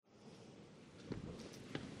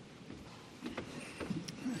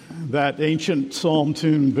that ancient psalm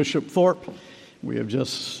tune, Bishop Thorpe. We have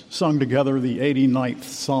just sung together the 89th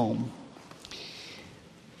Psalm.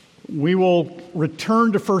 We will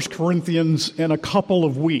return to 1 Corinthians in a couple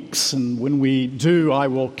of weeks, and when we do, I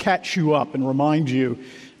will catch you up and remind you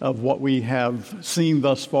of what we have seen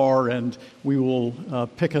thus far, and we will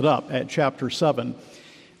pick it up at chapter 7.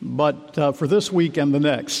 But for this week and the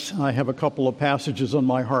next, I have a couple of passages on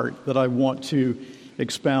my heart that I want to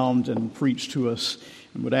expound and preach to us.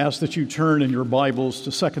 I would ask that you turn in your Bibles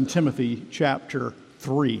to 2 Timothy chapter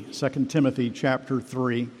 3. 2 Timothy chapter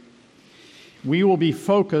 3. We will be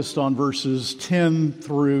focused on verses 10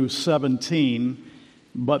 through 17,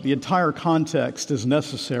 but the entire context is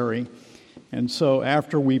necessary. And so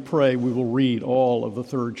after we pray, we will read all of the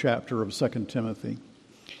third chapter of 2 Timothy.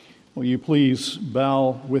 Will you please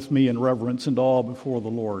bow with me in reverence and awe before the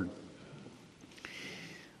Lord?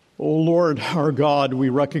 O Lord, our God, we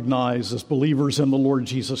recognize as believers in the Lord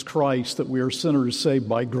Jesus Christ that we are sinners saved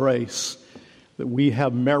by grace, that we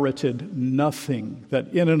have merited nothing, that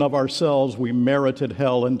in and of ourselves we merited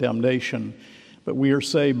hell and damnation, but we are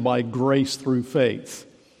saved by grace through faith,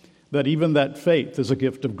 that even that faith is a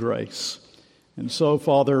gift of grace. And so,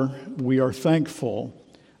 Father, we are thankful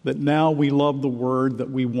that now we love the word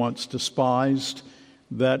that we once despised,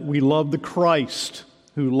 that we love the Christ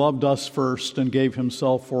who loved us first and gave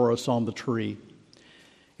himself for us on the tree.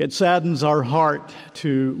 It saddens our heart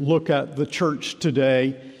to look at the church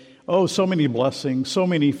today. Oh, so many blessings, so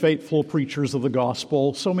many faithful preachers of the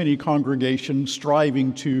gospel, so many congregations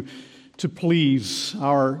striving to please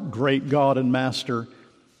our great God and Master.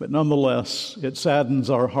 But nonetheless, it saddens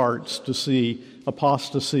our hearts to see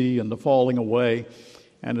apostasy and the falling away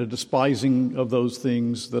and a despising of those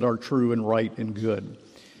things that are true and right and good.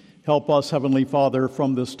 Help us, Heavenly Father,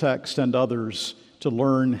 from this text and others to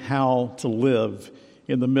learn how to live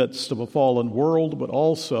in the midst of a fallen world, but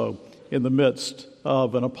also in the midst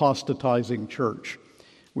of an apostatizing church.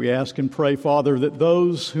 We ask and pray, Father, that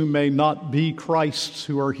those who may not be Christ's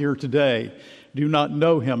who are here today, do not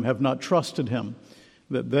know him, have not trusted him,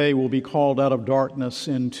 that they will be called out of darkness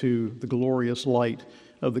into the glorious light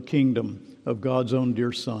of the kingdom of God's own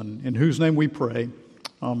dear Son, in whose name we pray.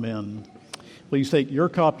 Amen. Please take your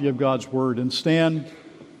copy of God's Word and stand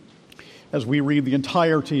as we read the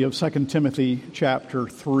entirety of 2 Timothy chapter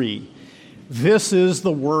 3. This is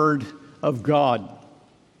the Word of God.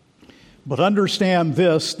 But understand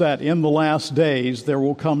this, that in the last days there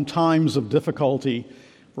will come times of difficulty,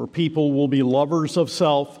 for people will be lovers of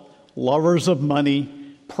self, lovers of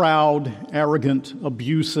money, proud, arrogant,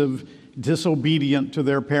 abusive, disobedient to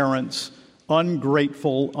their parents,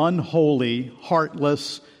 ungrateful, unholy,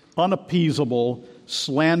 heartless, unappeasable,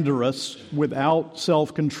 slanderous, without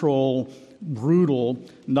self-control, brutal,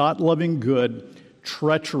 not loving good,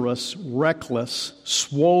 treacherous, reckless,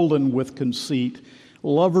 swollen with conceit,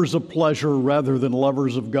 lovers of pleasure rather than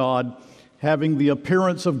lovers of God, having the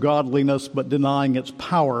appearance of godliness but denying its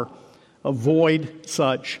power. Avoid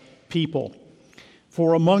such people.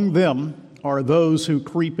 For among them are those who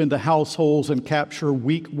creep into households and capture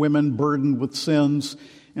weak women burdened with sins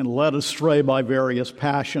and led astray by various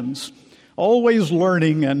passions, always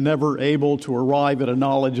learning and never able to arrive at a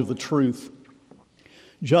knowledge of the truth.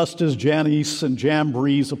 Just as Jannes and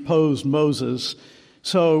Jambres opposed Moses,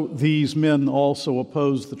 so these men also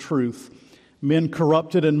oppose the truth. Men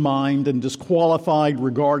corrupted in mind and disqualified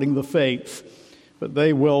regarding the faith, but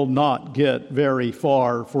they will not get very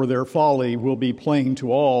far, for their folly will be plain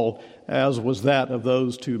to all, as was that of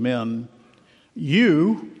those two men.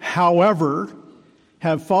 You, however,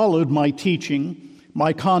 have followed my teaching,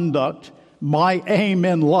 my conduct, my aim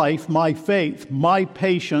in life, my faith, my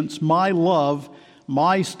patience, my love,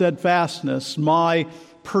 my steadfastness, my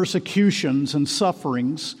persecutions and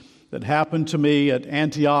sufferings that happened to me at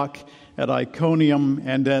Antioch, at Iconium,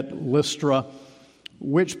 and at Lystra,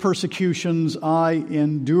 which persecutions I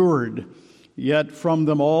endured, yet from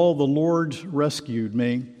them all the Lord rescued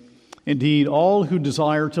me. Indeed, all who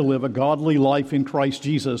desire to live a godly life in Christ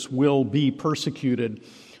Jesus will be persecuted,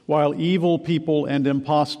 while evil people and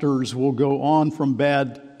impostors will go on from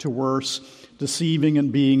bad to worse, deceiving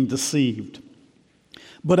and being deceived.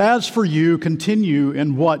 But as for you, continue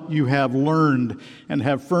in what you have learned and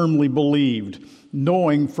have firmly believed,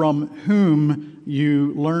 knowing from whom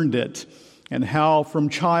you learned it, and how from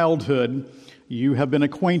childhood you have been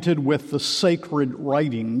acquainted with the sacred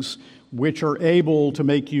writings, which are able to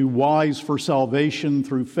make you wise for salvation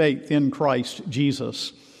through faith in Christ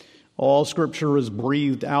Jesus. All Scripture is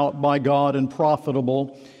breathed out by God and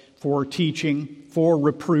profitable for teaching, for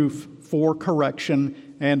reproof, for correction,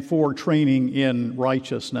 and for training in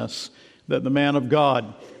righteousness, that the man of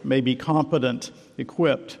God may be competent,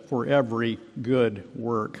 equipped for every good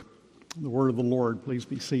work. The word of the Lord, please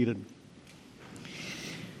be seated.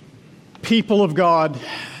 People of God,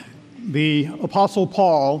 the Apostle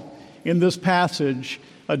Paul in this passage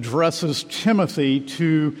addresses Timothy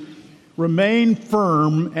to remain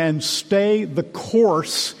firm and stay the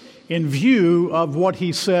course in view of what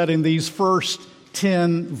he said in these first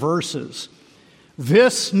 10 verses.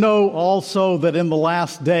 This know also that in the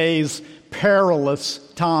last days perilous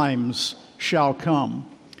times shall come.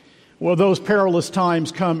 Will those perilous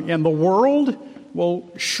times come in the world? Well,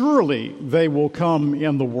 surely they will come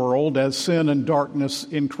in the world as sin and darkness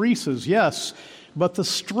increases, yes. But the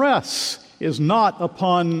stress is not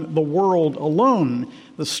upon the world alone.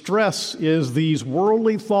 The stress is these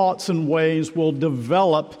worldly thoughts and ways will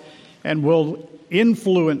develop and will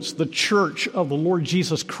influence the church of the Lord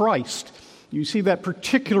Jesus Christ. You see that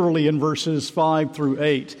particularly in verses 5 through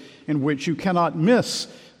 8, in which you cannot miss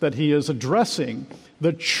that he is addressing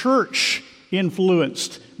the church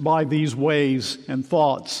influenced by these ways and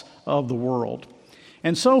thoughts of the world.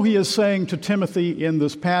 And so he is saying to Timothy in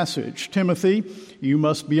this passage, Timothy, you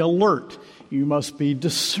must be alert. You must be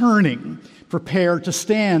discerning. Prepare to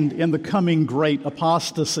stand in the coming great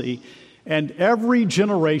apostasy. And every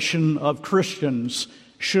generation of Christians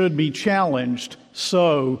should be challenged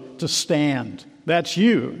so to stand. That's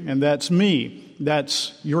you, and that's me.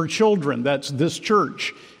 That's your children. That's this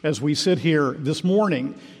church. As we sit here this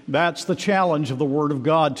morning, that's the challenge of the Word of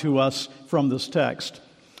God to us from this text.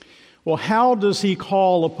 Well, how does he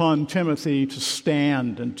call upon Timothy to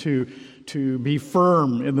stand and to be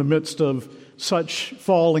firm in the midst of such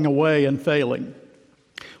falling away and failing?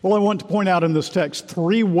 Well, I want to point out in this text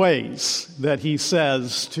 3 ways that he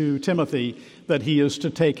says to Timothy that he is to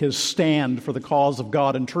take his stand for the cause of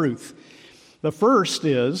God and truth. The first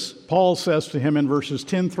is, Paul says to him in verses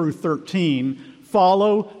 10 through 13,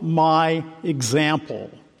 follow my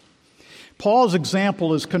example. Paul's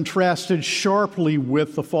example is contrasted sharply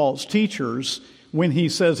with the false teachers when he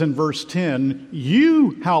says in verse 10,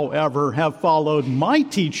 you, however, have followed my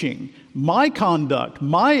teaching, my conduct,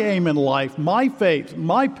 my aim in life, my faith,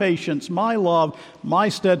 my patience, my love, my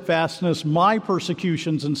steadfastness, my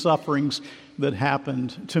persecutions and sufferings that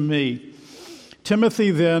happened to me. Timothy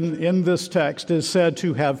then, in this text, is said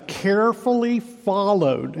to have carefully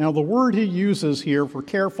followed. Now, the word he uses here for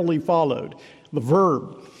carefully followed, the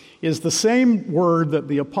verb, is the same word that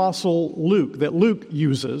the Apostle Luke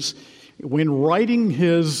uses when writing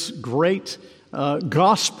his great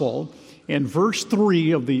gospel in verse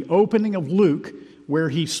 3 of the opening of Luke, where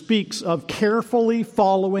he speaks of carefully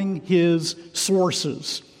following his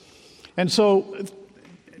sources. And so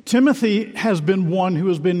Timothy has been one who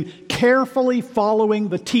has been carefully following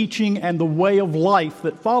the teaching and the way of life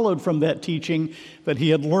that followed from that teaching that he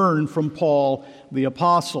had learned from Paul the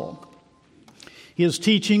Apostle. His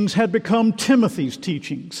teachings had become Timothy's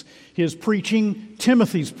teachings. His preaching,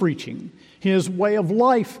 Timothy's preaching. His way of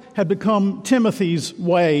life had become Timothy's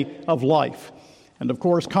way of life. And of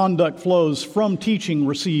course, conduct flows from teaching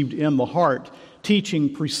received in the heart.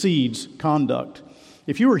 Teaching precedes conduct.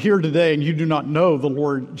 If you are here today and you do not know the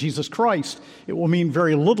Lord Jesus Christ, it will mean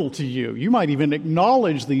very little to you. You might even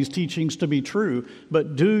acknowledge these teachings to be true,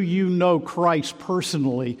 but do you know Christ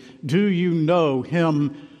personally? Do you know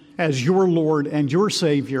Him as your Lord and your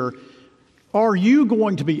Savior? Are you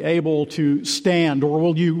going to be able to stand, or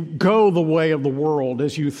will you go the way of the world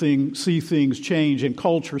as you see things change in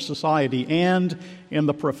culture, society, and in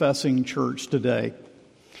the professing church today?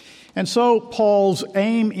 And so Paul's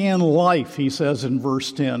aim in life, he says in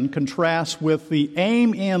verse 10, contrasts with the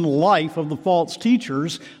aim in life of the false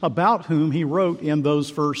teachers about whom he wrote in those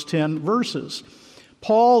first 10 verses.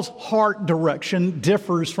 Paul's heart direction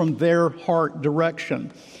differs from their heart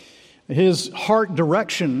direction. His heart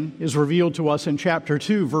direction is revealed to us in chapter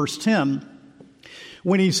 2, verse 10,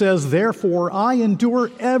 when he says, "Therefore I endure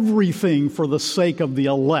everything for the sake of the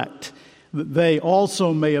elect, that they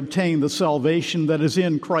also may obtain the salvation that is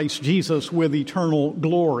in Christ Jesus with eternal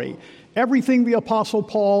glory." Everything the Apostle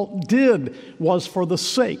Paul did was for the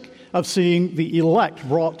sake of seeing the elect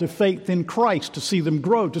brought to faith in Christ, to see them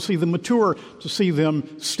grow, to see them mature, to see them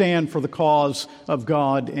stand for the cause of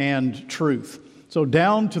God and truth. So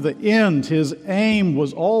down to the end, his aim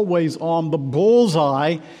was always on the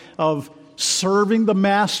bullseye of serving the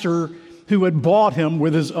master who had bought him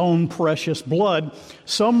with his own precious blood,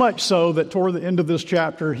 so much so that toward the end of this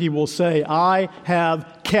chapter he will say, "I have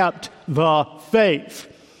kept the faith,"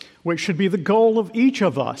 which should be the goal of each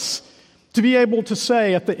of us, to be able to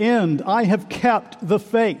say at the end, "I have kept the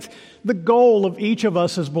faith." The goal of each of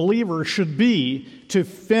us as believers should be to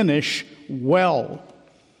finish well.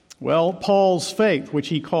 Well, Paul's faith, which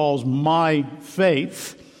he calls my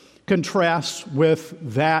faith, contrasts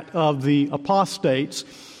with that of the apostates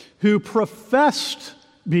who professed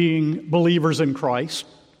being believers in Christ,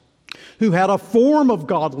 who had a form of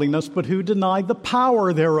godliness, but who denied the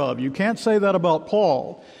power thereof. You can't say that about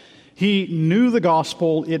Paul. He knew the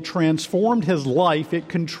gospel. It transformed his life. It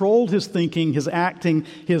controlled his thinking, his acting,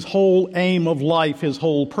 his whole aim of life, his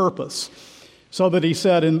whole purpose. So that he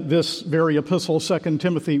said in this very epistle, 2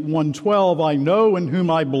 Timothy 1:12, I know in whom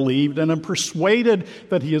I believed, and am persuaded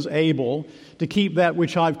that he is able to keep that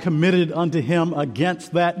which I've committed unto him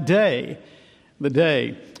against that day, the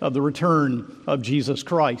day of the return of Jesus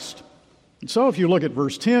Christ. So if you look at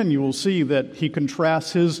verse 10, you will see that he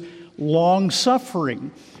contrasts his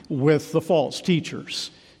long-suffering with the false teachers.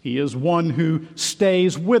 He is one who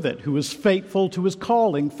stays with it, who is faithful to his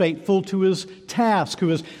calling, faithful to his task, who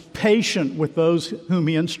is patient with those whom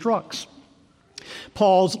he instructs.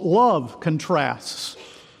 Paul's love contrasts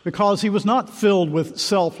because he was not filled with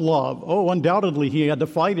self-love. Oh, undoubtedly he had to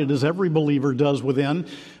fight it as every believer does within,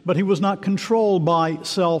 but he was not controlled by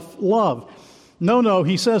self-love. No,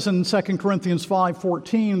 he says in 2 Corinthians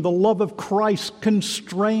 5:14, the love of Christ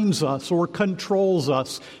constrains us or controls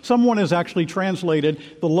us. Someone has actually translated,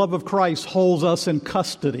 the love of Christ holds us in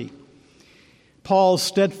custody. Paul's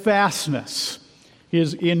steadfastness,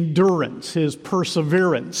 his endurance, his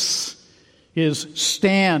perseverance, his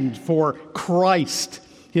stand for Christ,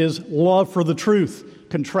 his love for the truth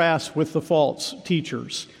contrasts with the false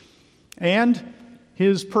teachers. And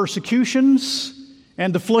his persecutions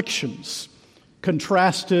and afflictions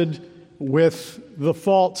contrasted with the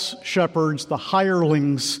false shepherds, the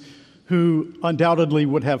hirelings who undoubtedly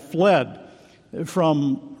would have fled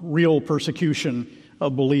from real persecution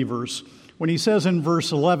of believers. When he says in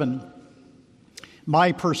verse 11,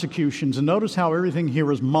 my persecutions, and notice how everything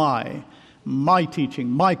here is my teaching,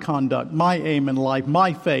 my conduct, my aim in life,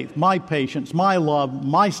 my faith, my patience, my love,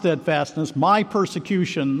 my steadfastness, my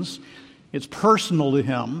persecutions, it's personal to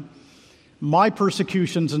him. My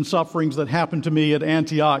persecutions and sufferings that happened to me at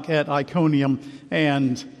Antioch, at Iconium,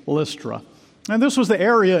 and Lystra. And this was the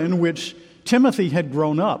area in which Timothy had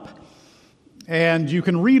grown up. And you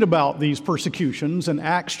can read about these persecutions in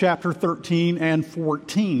Acts chapter 13 and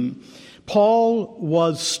 14. Paul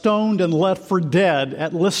was stoned and left for dead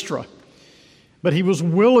at Lystra. But he was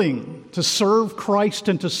willing to serve Christ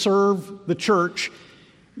and to serve the church.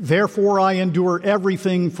 Therefore I endure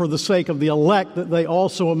everything for the sake of the elect, that they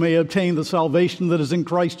also may obtain the salvation that is in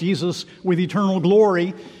Christ Jesus with eternal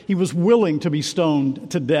glory. He was willing to be stoned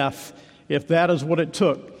to death if that is what it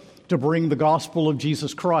took to bring the gospel of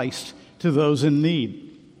Jesus Christ to those in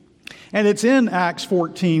need. And it's in Acts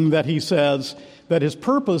 14 that he says that his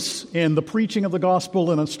purpose in the preaching of the gospel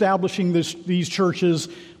and establishing these churches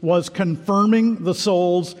was confirming the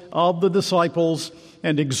souls of the disciples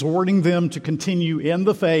and exhorting them to continue in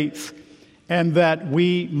the faith, and that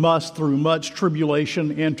we must, through much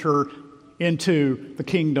tribulation, enter into the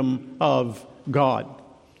kingdom of God.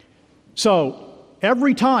 So,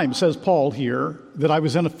 every time, says Paul here, that I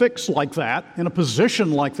was in a fix like that, in a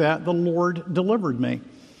position like that, the Lord delivered me.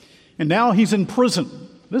 And now he's in prison.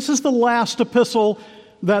 This is the last epistle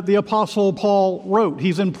that the Apostle Paul wrote.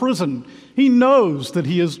 He's in prison. He knows that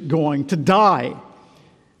he is going to die.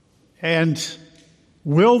 And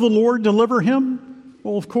will the Lord deliver him?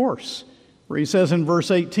 Well, of course. Where he says in verse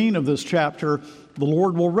 18 of this chapter, the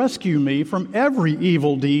Lord will rescue me from every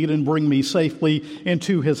evil deed and bring me safely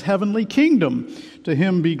into his heavenly kingdom. To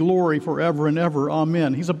him be glory forever and ever.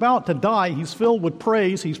 Amen. He's about to die. He's filled with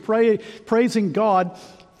praise. He's praising God,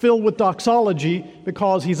 filled with doxology,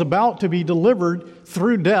 because he's about to be delivered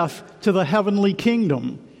through death to the heavenly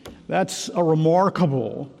kingdom. That's a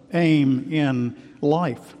remarkable aim in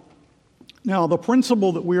life. Now, the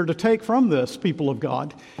principle that we are to take from this, people of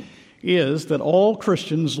God, is that all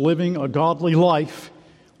Christians living a godly life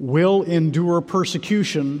will endure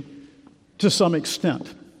persecution to some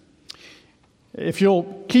extent. If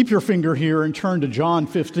you'll keep your finger here and turn to John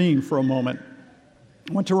 15 for a moment,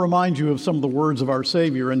 I want to remind you of some of the words of our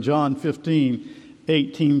Savior in John 15,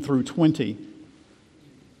 18 through 20.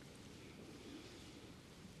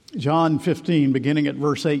 John 15, beginning at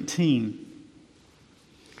verse 18.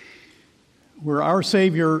 Where our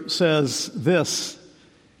Savior says this,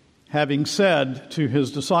 having said to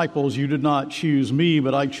his disciples, you did not choose me,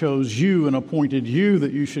 but I chose you and appointed you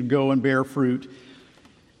that you should go and bear fruit.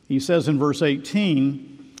 He says in verse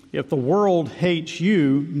 18, if the world hates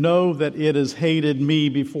you, know that it has hated me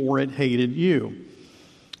before it hated you.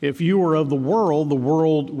 If you were of the world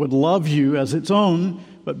would love you as its own,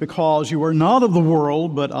 but because you are not of the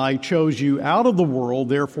world, but I chose you out of the world,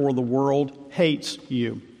 therefore the world hates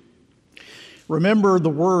you. Remember the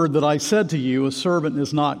word that I said to you, a servant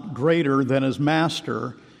is not greater than his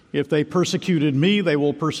master. If they persecuted me, they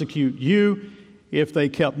will persecute you. If they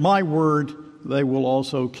kept my word, they will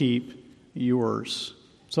also keep yours.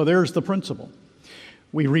 So there's the principle.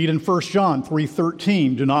 We read in 1 John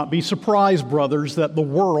 3:13, do not be surprised, brothers, that the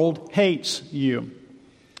world hates you.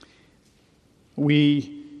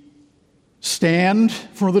 We stand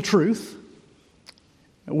for the truth.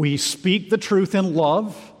 We speak the truth in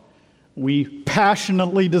love. We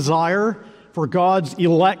passionately desire for God's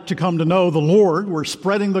elect to come to know the Lord. We're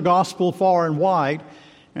spreading the gospel far and wide,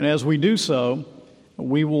 and as we do so,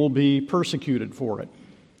 we will be persecuted for it.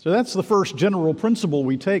 So that's the first general principle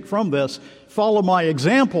we take from this. Follow my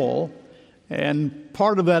example, and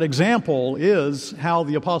part of that example is how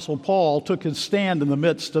the Apostle Paul took his stand in the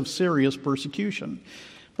midst of serious persecution.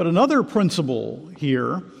 But another principle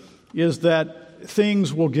here is that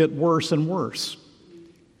things will get worse and worse.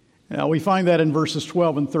 Now, we find that in verses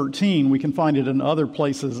 12 and 13. We can find it in other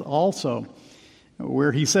places also,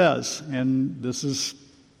 where he says, and this is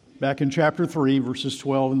back in chapter 3, verses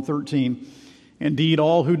 12 and 13, indeed,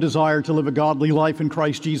 all who desire to live a godly life in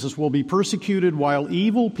Christ Jesus will be persecuted, while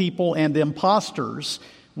evil people and impostors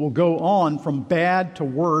will go on from bad to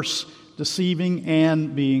worse, deceiving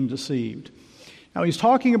and being deceived. Now, he's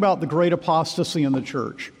talking about the great apostasy in the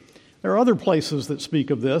church. There are other places that speak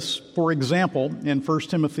of this. For example, in 1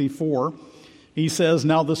 Timothy 4, he says,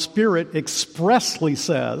 now the Spirit expressly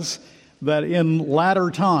says that in latter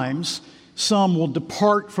times some will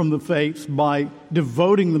depart from the faith by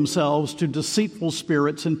devoting themselves to deceitful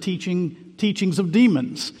spirits and teachings of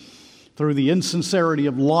demons through the insincerity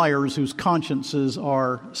of liars whose consciences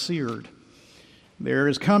are seared. There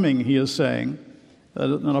is coming, he is saying,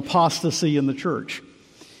 an apostasy in the church.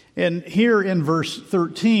 And here in verse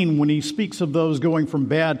 13, when he speaks of those going from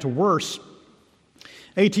bad to worse,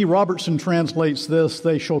 A.T. Robertson translates this,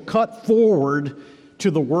 they shall cut forward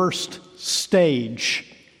to the worst stage.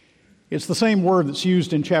 It's the same word that's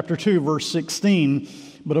used in chapter 2, verse 16,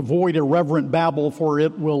 but avoid irreverent babble, for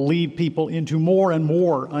it will lead people into more and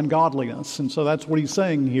more ungodliness. And so that's what he's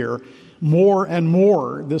saying here. More and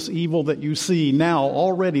more, this evil that you see now,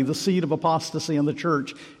 already the seed of apostasy in the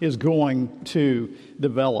church is going to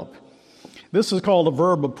develop. This is called a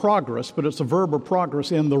verb of progress, but it's a verb of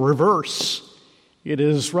progress in the reverse. It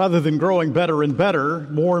is, rather than growing better and better,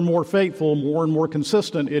 more and more faithful, more and more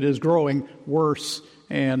consistent, it is growing worse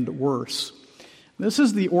and worse. This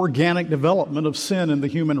is the organic development of sin in the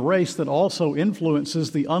human race that also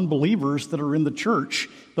influences the unbelievers that are in the church,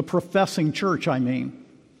 the professing church, I mean.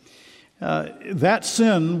 That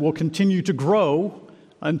sin will continue to grow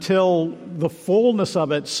until the fullness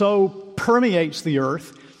of it so permeates the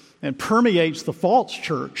earth and permeates the false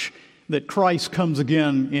church that Christ comes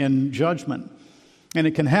again in judgment. And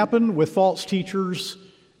it can happen with false teachers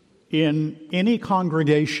in any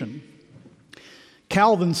congregation.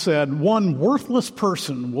 Calvin said, one worthless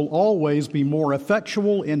person will always be more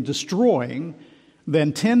effectual in destroying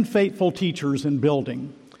than 10 faithful teachers in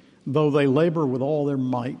building, though they labor with all their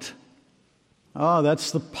might.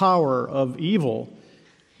 That's the power of evil,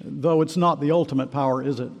 though it's not the ultimate power,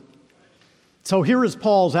 is it? So here is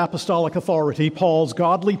Paul's apostolic authority, Paul's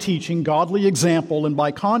godly teaching, godly example, and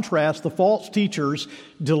by contrast, the false teachers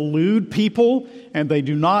delude people and they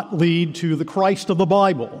do not lead to the Christ of the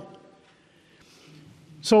Bible.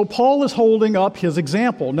 So Paul is holding up his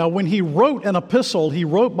example. Now, when he wrote an epistle, he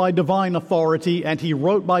wrote by divine authority and he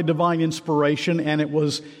wrote by divine inspiration, and it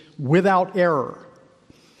was without error.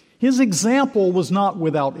 His example was not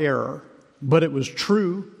without error, but it was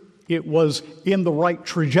true. It was in the right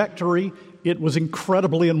trajectory. It was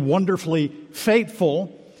incredibly and wonderfully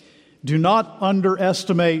faithful. Do not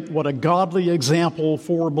underestimate what a godly example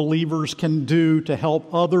for believers can do to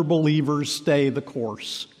help other believers stay the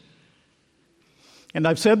course. And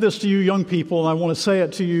I've said this to you young people, and I want to say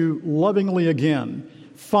it to you lovingly again.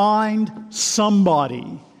 Find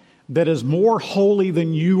somebody that is more holy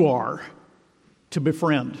than you are to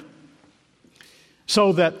befriend,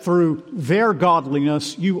 so that through their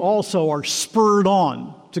godliness, you also are spurred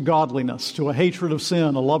on to godliness, to a hatred of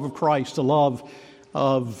sin, a love of Christ, a love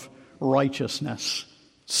of righteousness.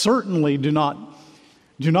 Certainly do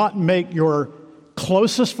not make your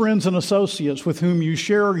closest friends and associates with whom you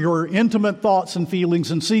share your intimate thoughts and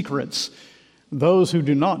feelings and secrets those who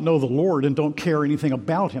do not know the Lord and don't care anything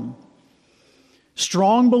about Him.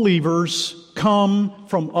 Strong believers come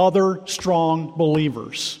from other strong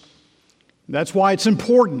believers. That's why it's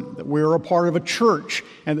important that we're a part of a church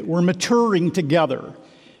and that we're maturing together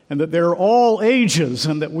and that they're all ages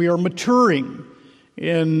and that we are maturing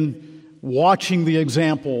in watching the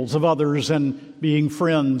examples of others and being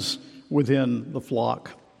friends within the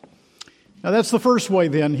flock. Now that's the first way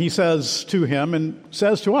then he says to him and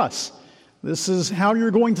says to us, this is how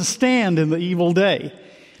you're going to stand in the evil day.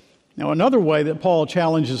 Now another way that Paul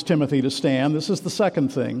challenges Timothy to stand, this is the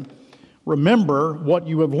second thing. Remember what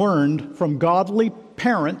you have learned from godly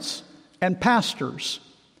parents and pastors.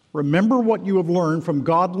 Remember what you have learned from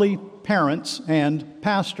godly parents and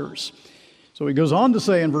pastors. So he goes on to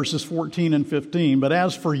say in verses 14 and 15, but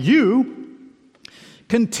as for you,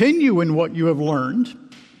 continue in what you have learned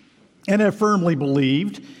and have firmly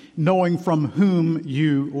believed, knowing from whom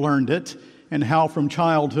you learned it, and how from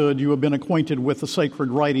childhood you have been acquainted with the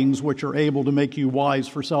sacred writings which are able to make you wise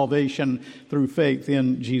for salvation through faith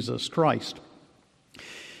in Jesus Christ.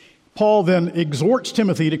 Paul then exhorts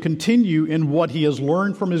Timothy to continue in what he has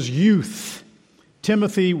learned from his youth.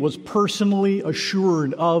 Timothy was personally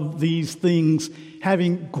assured of these things,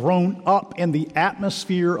 having grown up in the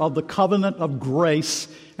atmosphere of the covenant of grace,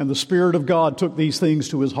 and the Spirit of God took these things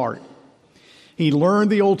to his heart. He learned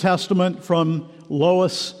the Old Testament from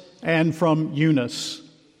Lois and from Eunice.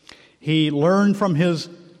 He learned from his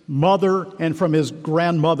mother and from his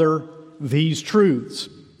grandmother these truths,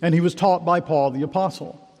 and he was taught by Paul the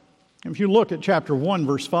Apostle. If you look at chapter 1,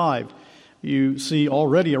 verse 5, you see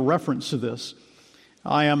already a reference to this.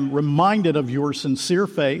 I am reminded of your sincere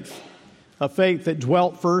faith, a faith that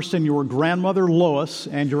dwelt first in your grandmother Lois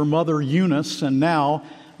and your mother Eunice, and now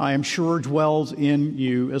I am sure dwells in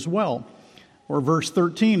you as well. Or verse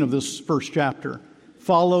 13 of this first chapter.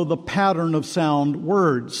 Follow the pattern of sound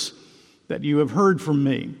words that you have heard from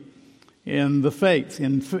me in the faith,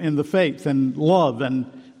 in the faith and love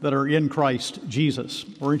and that are in Christ Jesus.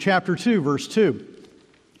 Or in chapter 2, verse 2,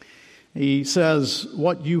 he says,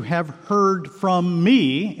 what you have heard from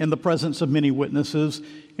me in the presence of many witnesses,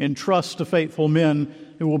 entrust to faithful men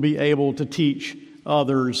who will be able to teach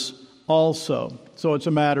others also. So it's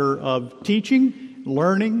a matter of teaching,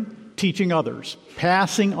 learning, teaching others,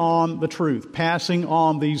 passing on the truth, passing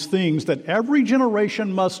on these things that every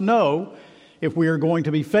generation must know if we are going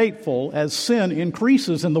to be faithful as sin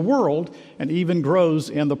increases in the world and even grows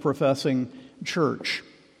in the professing church.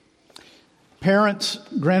 Parents,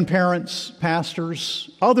 grandparents,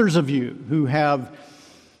 pastors, others of you who have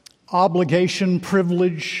obligation,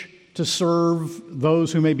 privilege to serve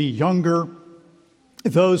those who may be younger,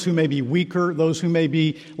 those who may be weaker, those who may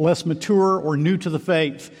be less mature or new to the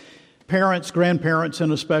faith. Parents, grandparents,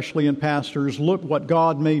 and especially in pastors, look what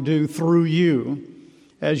God may do through you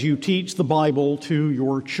as you teach the Bible to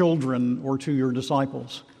your children or to your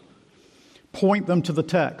disciples. Point them to the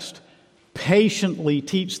text. Patiently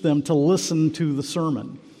teach them to listen to the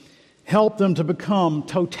sermon. Help them to become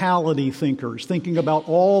totality thinkers, thinking about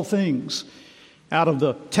all things out of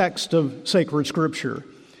the text of sacred Scripture.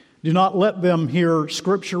 Do not let them hear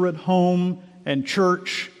Scripture at home and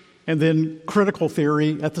church and then critical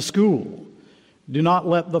theory at the school. Do not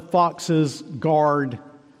let the foxes guard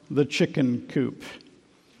the chicken coop.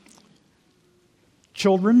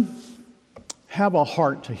 Children, have a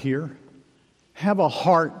heart to hear. Have a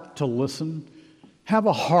heart to listen. Have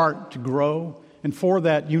a heart to grow. And for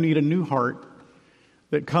that, you need a new heart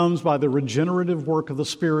that comes by the regenerative work of the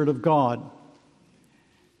Spirit of God.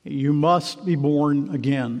 You must be born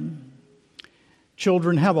again.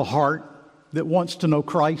 Children, have a heart that wants to know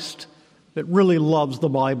Christ, that really loves the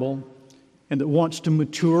Bible, and that wants to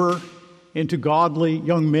mature into godly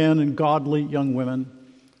young men and godly young women.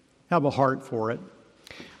 Have a heart for it.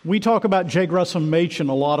 We talk about J. Gresham Machen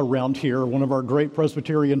a lot around here, one of our great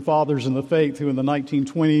Presbyterian fathers in the faith who in the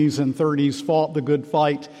 1920s and 30s fought the good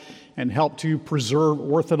fight and helped to preserve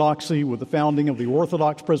orthodoxy with the founding of the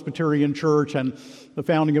Orthodox Presbyterian Church and the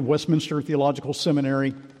founding of Westminster Theological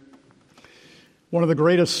Seminary. One of the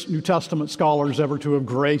greatest New Testament scholars ever to have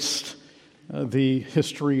graced the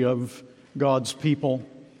history of God's people.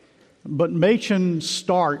 But Machen's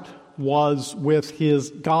start was with his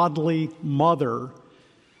godly mother,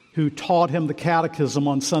 who taught him the catechism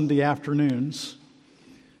on Sunday afternoons,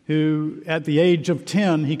 who at the age of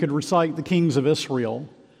 10 he could recite the kings of Israel,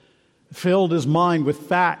 filled his mind with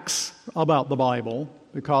facts about the Bible,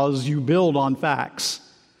 because you build on facts,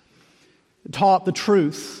 taught the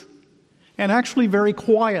truth, and actually very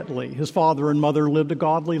quietly his father and mother lived a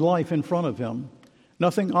godly life in front of him.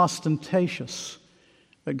 Nothing ostentatious,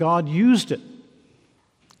 but God used it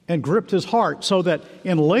and gripped his heart so that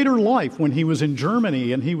in later life, when he was in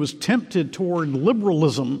Germany and he was tempted toward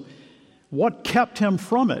liberalism, what kept him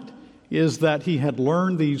from it is that he had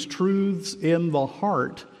learned these truths in the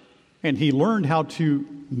heart, and he learned how to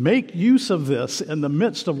make use of this in the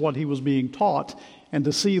midst of what he was being taught and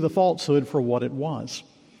to see the falsehood for what it was.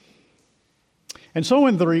 And so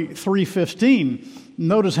in 3:15,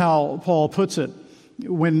 Notice how Paul puts it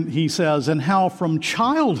when he says, and how from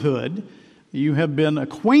childhood you have been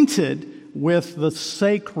acquainted with the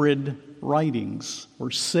sacred writings or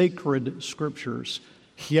sacred scriptures.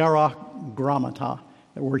 Hiera grammata.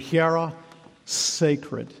 The word hiera,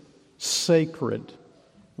 sacred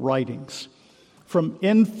writings. From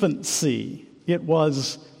infancy, it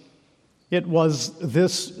was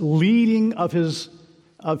this leading of his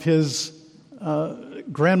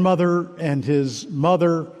grandmother and his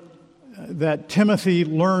mother that Timothy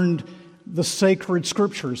learned the sacred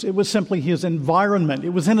scriptures. It was simply his environment. It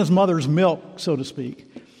was in his mother's milk, so to speak.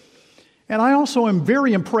 And I also am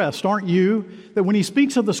very impressed, aren't you, that when he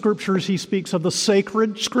speaks of the scriptures, he speaks of the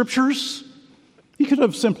sacred scriptures. He could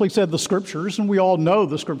have simply said the scriptures, and we all know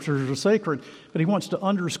the scriptures are sacred, but he wants to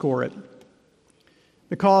underscore it.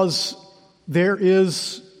 Because there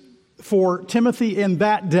is, for Timothy in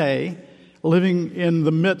that day, living in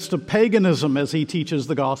the midst of paganism as he teaches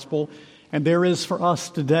the gospel, and there is for us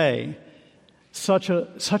today such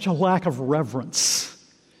a lack of reverence,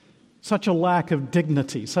 such a lack of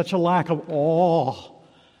dignity, such a lack of awe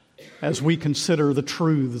as we consider the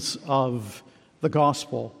truths of the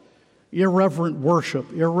gospel. Irreverent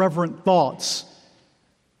worship, irreverent thoughts.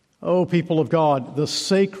 Oh, people of God, the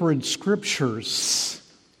sacred scriptures.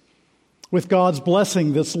 With God's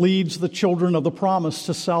blessing, this leads the children of the promise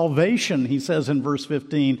to salvation, he says in verse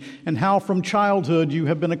 15. And how from childhood you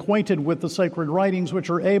have been acquainted with the sacred writings, which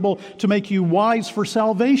are able to make you wise for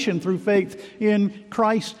salvation through faith in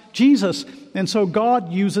Christ Jesus. And so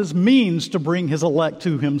God uses means to bring his elect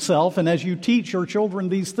to himself. And as you teach your children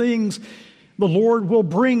these things, the Lord will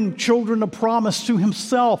bring children of promise to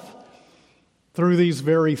himself through these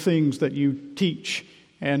very things that you teach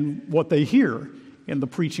and what they hear in the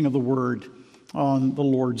preaching of the word on the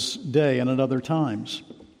Lord's day and at other times.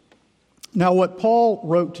 Now, what Paul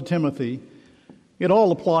wrote to Timothy, it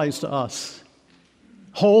all applies to us.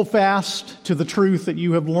 Hold fast to the truth that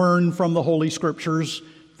you have learned from the Holy Scriptures,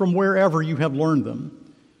 from wherever you have learned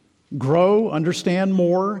them. Grow, understand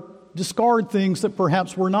more, discard things that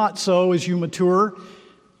perhaps were not so as you mature,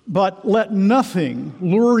 but let nothing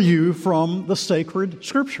lure you from the sacred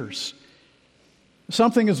Scriptures.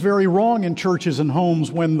 Something is very wrong in churches and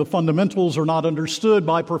homes when the fundamentals are not understood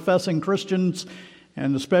by professing Christians,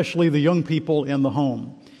 and especially the young people in the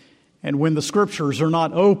home. And when the scriptures are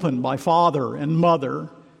not opened by father and mother.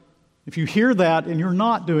 If you hear that and you're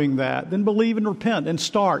not doing that, then believe and repent and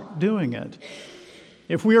start doing it.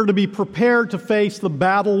 If we are to be prepared to face the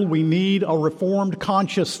battle, we need a reformed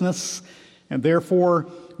consciousness, and therefore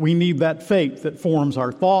we need that faith that forms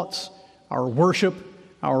our thoughts, our worship,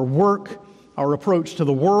 our work, our approach to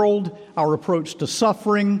the world, our approach to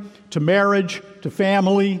suffering, to marriage, to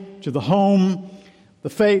family, to the home, the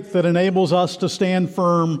faith that enables us to stand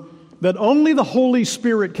firm, that only the Holy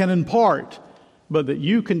Spirit can impart, but that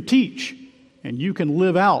you can teach and you can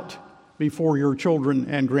live out before your children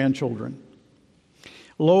and grandchildren.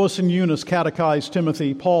 Lois and Eunice catechized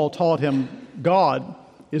Timothy. Paul taught him God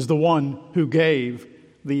is the one who gave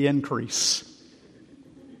the increase.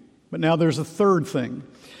 But now there's a third thing.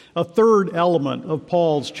 A third element of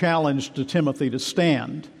Paul's challenge to Timothy to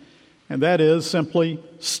stand, and that is simply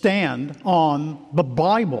stand on the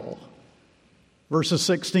Bible. Verses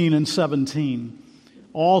 16 and 17.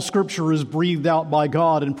 All Scripture is breathed out by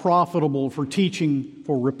God and profitable for teaching,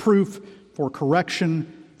 for reproof, for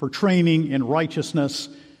correction, for training in righteousness,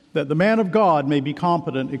 that the man of God may be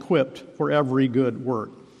competent, equipped for every good work.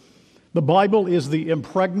 The Bible is the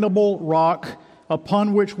impregnable rock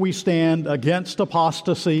upon which we stand against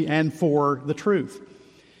apostasy and for the truth.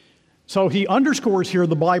 So he underscores here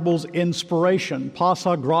the Bible's inspiration,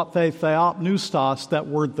 pasagraphe theopneustos, that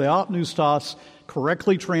word theopneustos,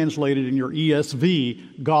 correctly translated in your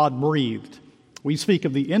ESV, God-breathed. We speak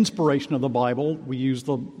of the inspiration of the Bible, we use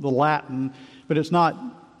the Latin, but it's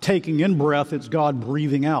not taking in breath, it's God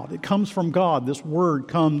breathing out. It comes from God. This word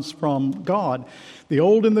comes from God. The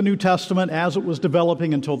Old and the New Testament, as it was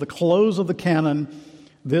developing until the close of the canon,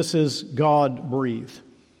 this is God-breathed.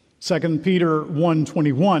 2 Peter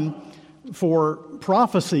 1:21, for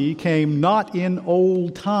prophecy came not in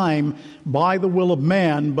old time by the will of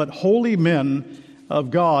man, but holy men of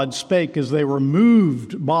God spake as they were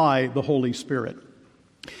moved by the Holy Spirit.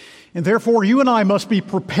 And therefore, you and I must be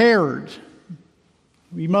prepared.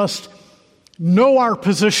 We must know our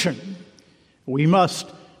position. We must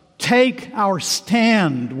take our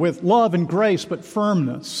stand with love and grace, but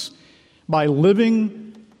firmness, by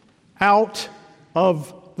living out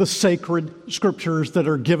of the sacred scriptures that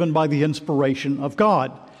are given by the inspiration of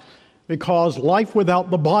God. Because life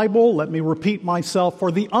without the Bible, let me repeat myself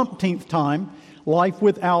for the umpteenth time, Life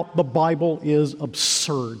without the Bible is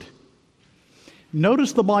absurd.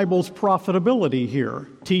 Notice the Bible's profitability here.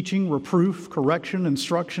 Teaching, reproof, correction,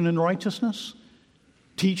 instruction in righteousness.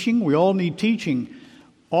 Teaching, we all need teaching.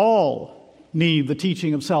 All need the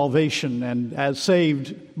teaching of salvation, and as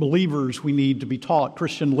saved believers, we need to be taught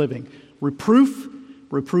Christian living.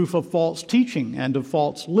 Reproof of false teaching and of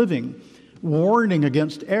false living. Warning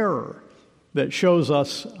against error that shows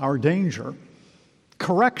us our danger.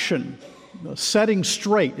 Correction, setting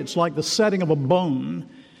straight. It's like the setting of a bone,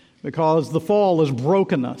 because the fall has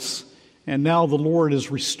broken us, and now the Lord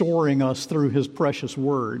is restoring us through His precious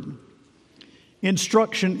Word.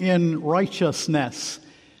 Instruction in righteousness.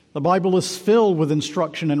 The Bible is filled with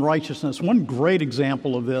instruction in righteousness. One great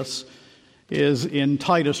example of this is in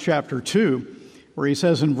Titus chapter 2, where he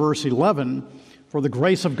says in verse 11, "For the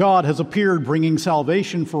grace of God has appeared, bringing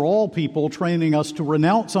salvation for all people, training us to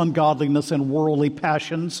renounce ungodliness and worldly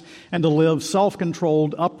passions, and to live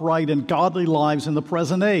self-controlled, upright, and godly lives in the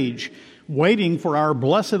present age, waiting for our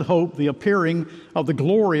blessed hope, the appearing of the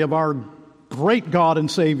glory of our great God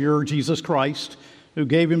and Savior, Jesus Christ, who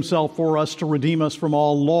gave Himself for us to redeem us from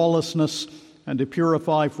all lawlessness and to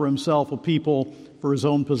purify for Himself a people for His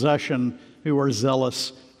own possession, who are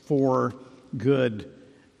zealous for good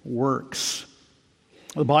works."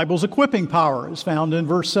 The Bible's equipping power is found in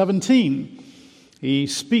verse 17. He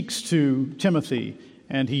speaks to Timothy,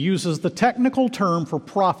 and he uses the technical term for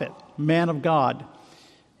prophet, man of God.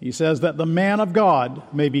 He says that the man of God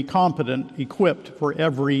may be competent, equipped for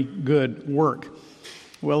every good work.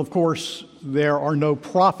 Well, of course, there are no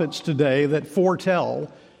prophets today that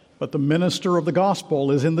foretell, but the minister of the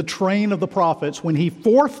gospel is in the train of the prophets when he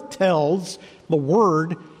foretells the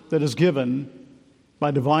word that is given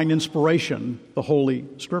by divine inspiration, the Holy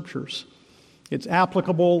Scriptures. It's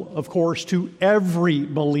applicable, of course, to every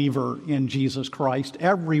believer in Jesus Christ,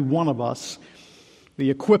 every one of us, the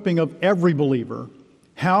equipping of every believer.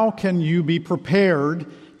 How can you be prepared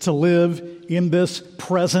to live in this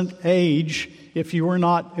present age if you are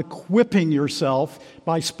not equipping yourself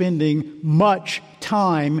by spending much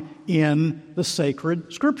time in the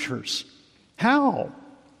sacred Scriptures? How?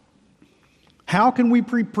 How can we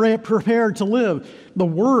be prepared to live? The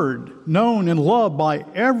Word, known and loved by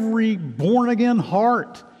every born-again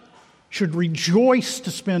heart, should rejoice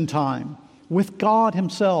to spend time with God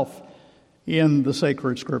Himself in the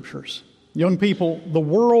sacred Scriptures. Young people, the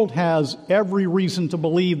world has every reason to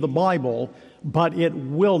believe the Bible, but it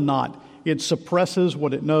will not. It suppresses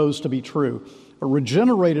what it knows to be true. A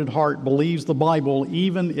regenerated heart believes the Bible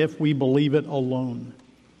even if we believe it alone.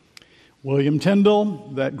 William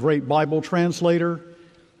Tyndale, that great Bible translator,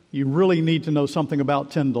 you really need to know something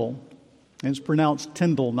about Tyndale. And it's pronounced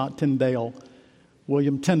Tyndall, not Tyndale.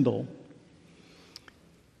 William Tyndale.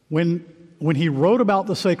 When he wrote about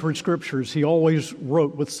the sacred Scriptures, he always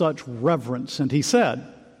wrote with such reverence, and he said,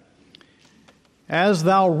 "As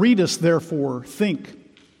thou readest, therefore, think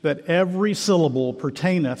that every syllable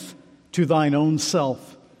pertaineth to thine own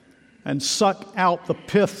self, and suck out the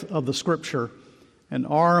pith of the Scripture, and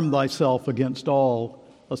arm thyself against all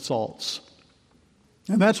assaults."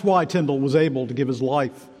 And that's why Tyndale was able to give his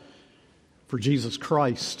life for Jesus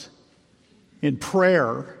Christ in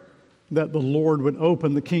prayer that the Lord would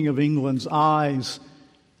open the King of England's eyes,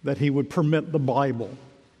 that he would permit the Bible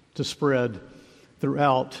to spread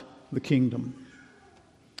throughout the kingdom.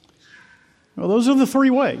 Well, those are the three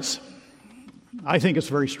ways. I think it's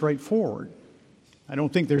very straightforward. I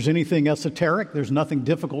don't think there's anything esoteric. There's nothing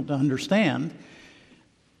difficult to understand.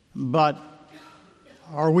 But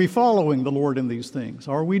are we following the Lord in these things?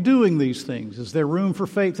 Are we doing these things? Is there room for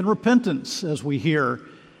faith and repentance as we hear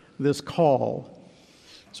this call?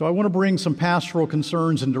 So I want to bring some pastoral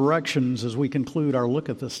concerns and directions as we conclude our look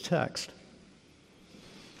at this text.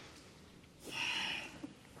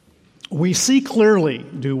 We see clearly,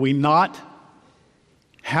 do we not,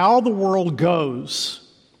 how the world goes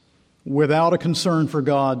without a concern for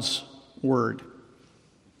God's Word.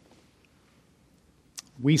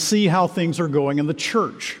 We see how things are going in the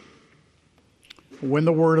church when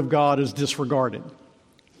the Word of God is disregarded.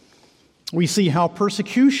 We see how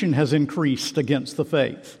persecution has increased against the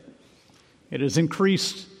faith. It has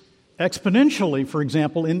increased exponentially, for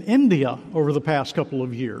example, in India over the past couple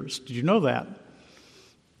of years. Did you know that?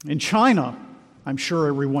 In China, I'm sure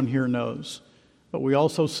everyone here knows, but we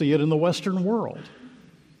also see it in the Western world,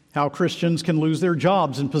 how Christians can lose their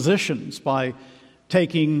jobs and positions by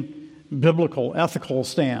taking biblical, ethical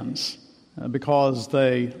stands because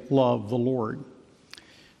they love the Lord.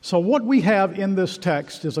 So what we have in this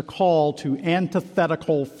text is a call to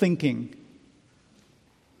antithetical thinking.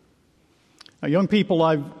 Now, young people,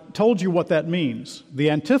 I've told you what that means.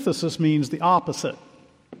 The antithesis means the opposite.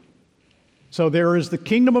 So there is the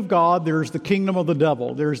kingdom of God, there's the kingdom of the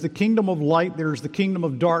devil. There's the kingdom of light, there's the kingdom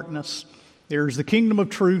of darkness. There's the kingdom of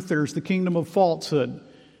truth, there's the kingdom of falsehood.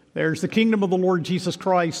 There's the kingdom of the Lord Jesus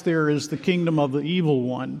Christ, there is the kingdom of the evil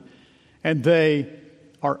one. And they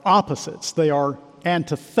are opposites. They are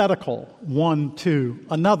antithetical one to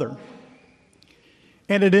another.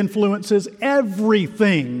 And it influences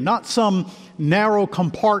everything, not some narrow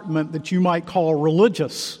compartment that you might call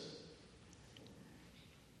religious.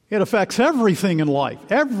 It affects everything in life,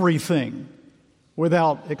 everything,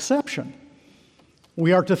 without exception.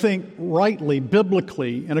 We are to think rightly,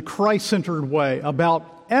 biblically, in a Christ-centered way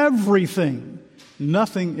about everything,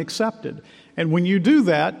 nothing excepted. And when you do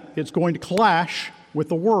that, it's going to clash with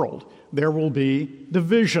the world. There will be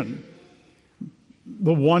division.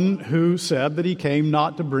 The one who said that he came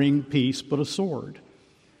not to bring peace but a sword.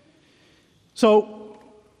 So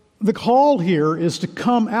the call here is to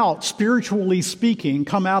come out, spiritually speaking,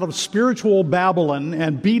 come out of spiritual Babylon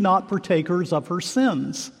and be not partakers of her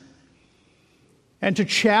sins. And to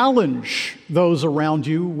challenge those around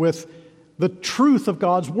you with the truth of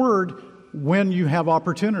God's Word when you have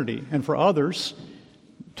opportunity. And for others,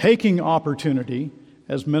 taking opportunity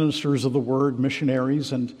as ministers of the Word,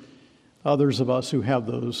 missionaries, and others of us who have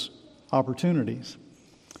those opportunities.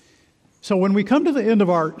 So when we come to the end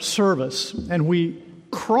of our service and we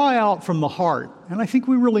cry out from the heart, and I think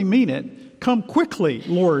we really mean it, come quickly,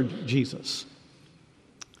 Lord Jesus.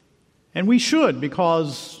 And we should,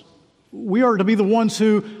 because we are to be the ones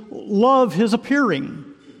who love His appearing.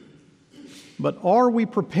 But are we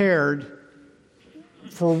prepared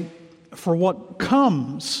for what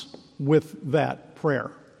comes with that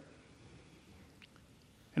prayer?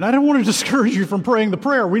 And I don't want to discourage you from praying the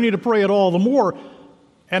prayer. We need to pray it all the more.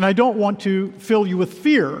 And I don't want to fill you with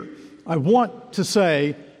fear. I want to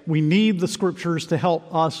say we need the Scriptures to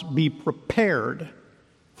help us be prepared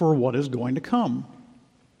for what is going to come.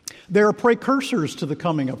 There are precursors to the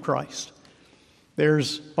coming of Christ.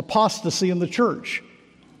 There's apostasy in the church.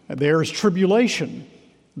 There's tribulation.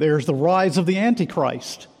 There's the rise of the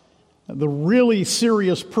Antichrist. The really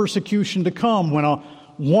serious persecution to come when a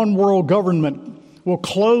one-world government will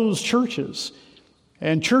close churches.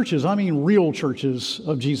 And churches, I mean real churches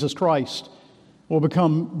of Jesus Christ, will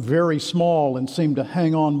become very small and seem to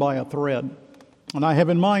hang on by a thread. And I have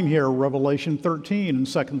in mind here Revelation 13 and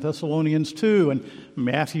 2 Thessalonians 2 and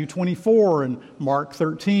Matthew 24 and Mark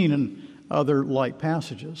 13 and other like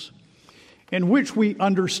passages, in which we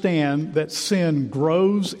understand that sin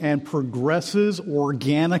grows and progresses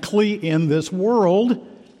organically in this world,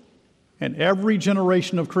 and every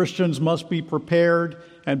generation of Christians must be prepared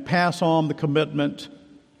and pass on the commitment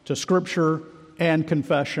to Scripture and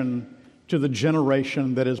confession to the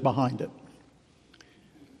generation that is behind it.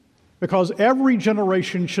 Because every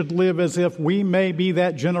generation should live as if we may be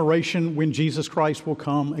that generation when Jesus Christ will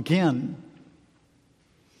come again.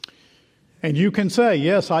 And you can say,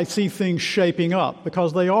 yes, I see things shaping up,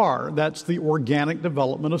 because they are. That's the organic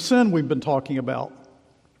development of sin we've been talking about.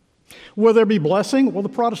 Will there be blessing? Well, the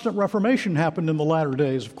Protestant Reformation happened in the latter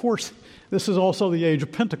days. Of course, this is also the age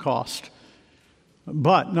of Pentecost.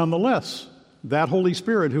 But nonetheless, that Holy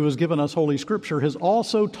Spirit who has given us Holy Scripture has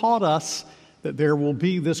also taught us that there will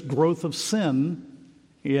be this growth of sin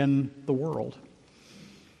in the world.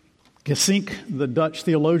 Gesink, the Dutch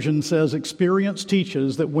theologian, says, experience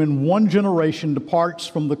teaches that when one generation departs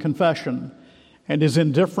from the confession and is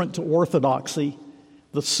indifferent to orthodoxy,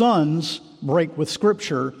 the sons break with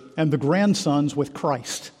Scripture and the grandsons with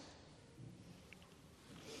Christ.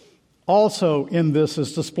 Also in this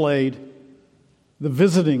is displayed the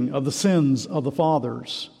visiting of the sins of the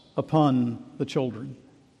fathers upon the children.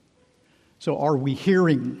 So are we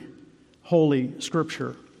hearing Holy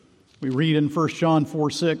Scripture? We read in 1 John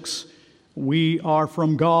 4:6, we are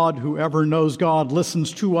from God. Whoever knows God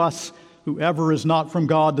listens to us. Whoever is not from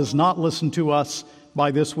God does not listen to us.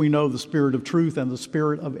 By this we know the spirit of truth and the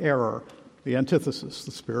spirit of error. The antithesis,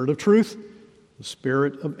 the spirit of truth, the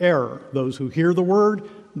spirit of error. Those who hear the word,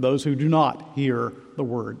 those who do not hear the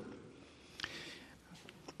word.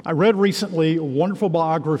 I read recently a wonderful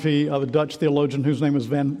biography of a Dutch theologian whose name is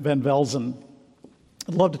Van Velzen.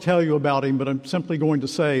 I'd love to tell you about him, but I'm simply going to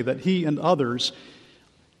say that he and others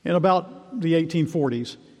in about the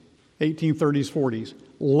 1830s, 40s,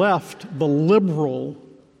 left the liberal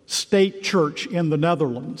state church in the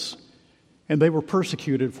Netherlands, and they were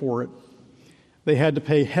persecuted for it. They had to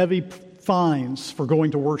pay heavy fines for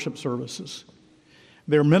going to worship services.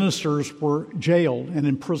 Their ministers were jailed and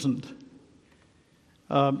imprisoned.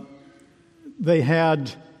 They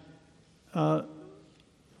had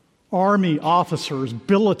army officers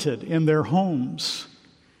billeted in their homes,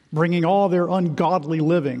 bringing all their ungodly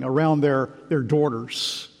living around their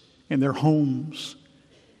daughters in their homes.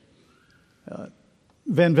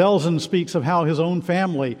 Van Velzen speaks of how his own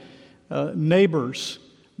family, neighbors,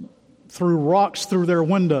 threw rocks through their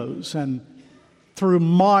windows and threw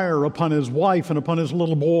mire upon his wife and upon his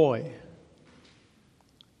little boy.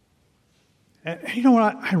 And, when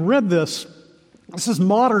I read this is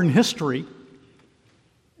modern history,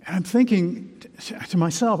 and I'm thinking to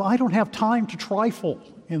myself, I don't have time to trifle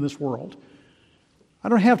in this world. I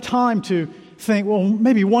don't have time to think, well,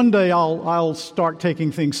 maybe one day I'll start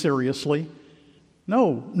taking things seriously.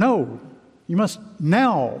 No, you must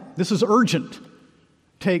now. This is urgent.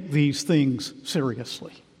 Take these things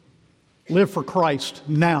seriously. Live for Christ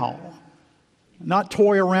now. Not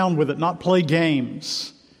toy around with it, not play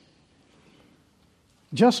games.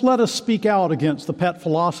 Just let us speak out against the pet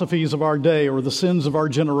philosophies of our day or the sins of our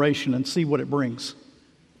generation and see what it brings.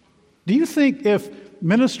 Do you think if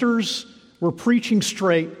ministers were preaching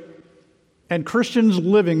straight and Christians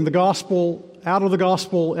living the gospel out of the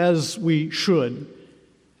gospel as we should,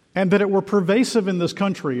 and that it were pervasive in this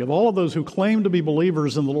country of all of those who claim to be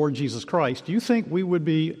believers in the Lord Jesus Christ, do you think we would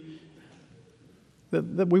be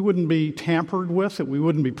that we wouldn't be tampered with, that we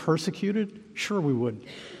wouldn't be persecuted? Sure we would.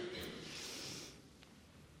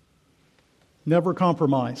 Never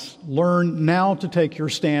compromise. Learn now to take your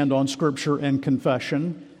stand on Scripture and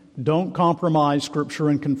confession. Don't compromise Scripture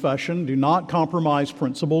and confession. Do not compromise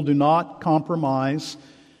principle. Do not compromise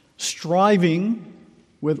striving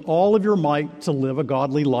with all of your might to live a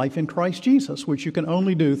godly life in Christ Jesus, which you can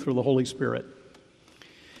only do through the Holy Spirit.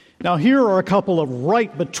 Now, here are a couple of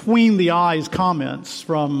right between the eyes comments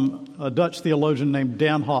from a Dutch theologian named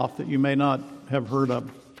Dan Hoff that you may not have heard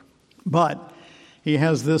of. But he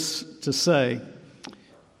has this to say.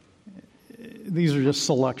 These are just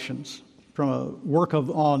selections from a work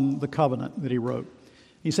on the covenant that he wrote.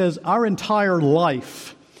 He says, our entire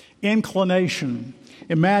life, inclination,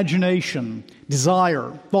 imagination,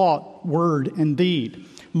 desire, thought, word, and deed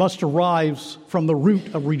must arise from the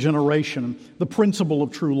root of regeneration, the principle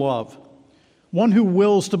of true love. One who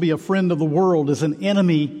wills to be a friend of the world is an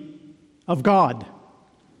enemy of God.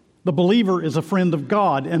 The believer is a friend of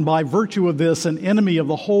God, and by virtue of this, an enemy of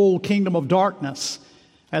the whole kingdom of darkness.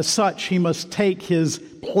 As such, he must take his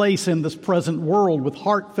place in this present world with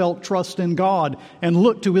heartfelt trust in God and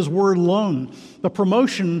look to his word alone. The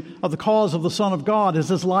promotion of the cause of the Son of God is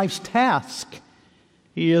his life's task.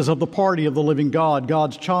 He is of the party of the living God.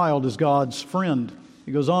 God's child is God's friend.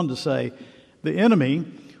 He goes on to say, the enemy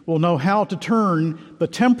will know how to turn the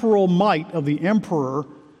temporal might of the emperor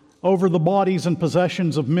over the bodies and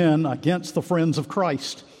possessions of men against the friends of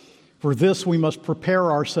Christ. For this we must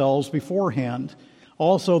prepare ourselves beforehand.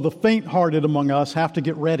 Also, the faint-hearted among us have to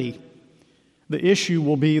get ready. The issue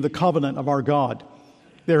will be the covenant of our God.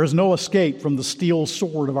 There is no escape from the steel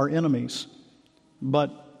sword of our enemies.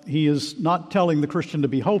 But he is not telling the Christian to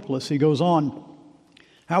be hopeless. He goes on,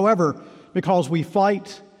 however, because we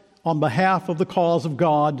fight on behalf of the cause of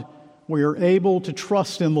God, we are able to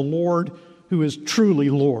trust in the Lord who is truly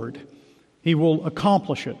Lord. He will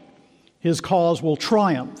accomplish it. His cause will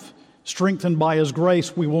triumph. Strengthened by his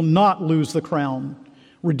grace, we will not lose the crown.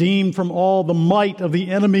 Redeemed from all the might of the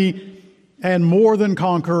enemy and more than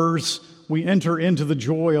conquerors, we enter into the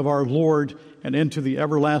joy of our Lord and into the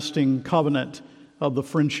everlasting covenant of the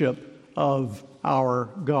friendship of our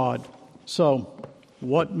God. So,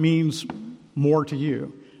 what means more to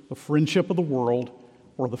you? The friendship of the world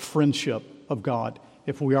or the friendship of God?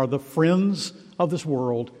 If we are the friends of this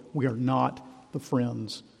world, we are not the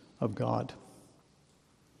friends of God.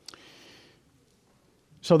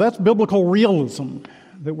 So that's biblical realism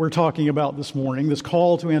that we're talking about this morning, this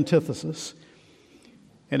call to antithesis.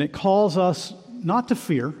 And it calls us not to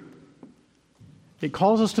fear. It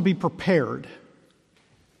calls us to be prepared.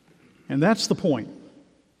 And that's the point.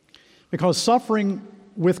 Because suffering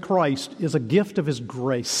with Christ is a gift of his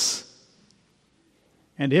grace.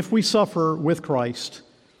 And if we suffer with Christ,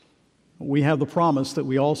 we have the promise that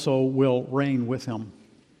we also will reign with him.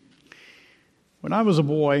 When I was a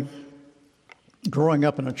boy, growing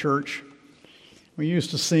up in a church, we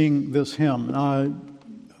used to sing this hymn.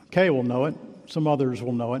 Kay will know it. Some others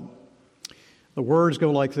will know it. The words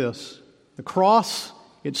go like this. The cross,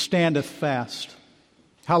 it standeth fast.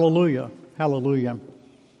 Hallelujah, hallelujah.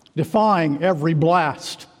 Defying every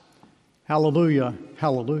blast. Hallelujah,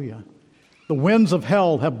 hallelujah. The winds of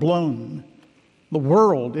hell have blown. The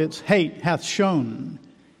world its hate hath shown.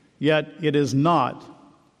 Yet it is not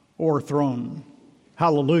o'erthrown.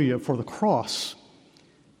 Hallelujah for the cross.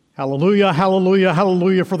 Hallelujah, hallelujah,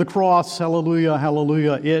 hallelujah for the cross. Hallelujah,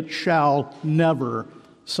 hallelujah. It shall never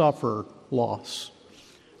suffer loss.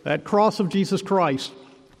 That cross of Jesus Christ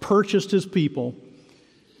purchased his people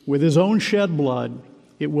with his own shed blood.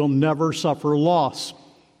 It will never suffer loss.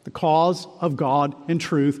 The cause of God and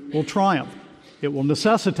truth will triumph. It will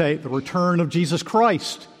necessitate the return of Jesus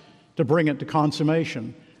Christ to bring it to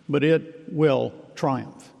consummation, but it will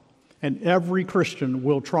triumph. And every Christian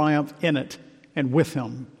will triumph in it and with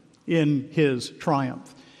him in his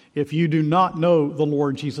triumph. If you do not know the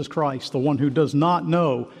Lord Jesus Christ, the one who does not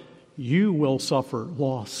know, you will suffer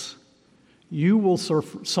loss. You will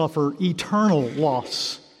suffer eternal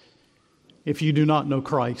loss if you do not know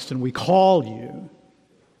Christ. And we call you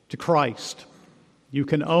to Christ. You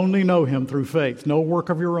can only know him through faith, no work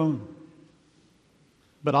of your own.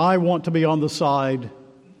 But I want to be on the side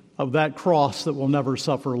of that cross that will never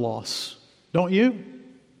suffer loss. Don't you?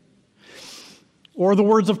 Or the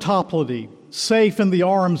words of Toplady, safe in the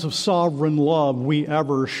arms of sovereign love we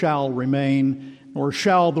ever shall remain, nor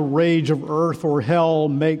shall the rage of earth or hell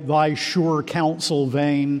make thy sure counsel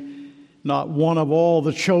vain. Not one of all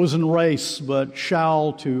the chosen race, but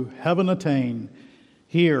shall to heaven attain.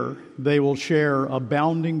 Here they will share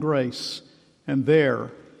abounding grace, and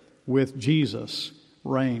there with Jesus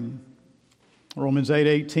reign. Romans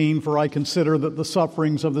 8:18, for I consider that the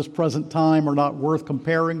sufferings of this present time are not worth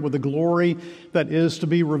comparing with the glory that is to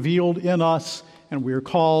be revealed in us, and we are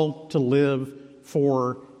called to live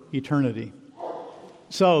for eternity.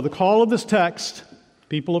 So the call of this text,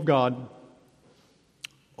 people of God,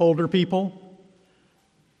 older people,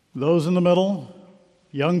 those in the middle,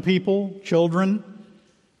 young people, children,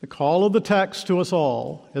 the call of the text to us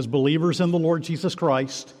all as believers in the Lord Jesus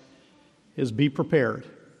Christ is be prepared.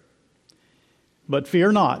 But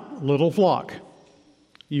fear not, little flock,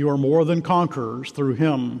 you are more than conquerors through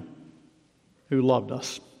him who loved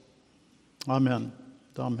us. Amen.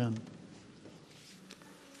 Amen.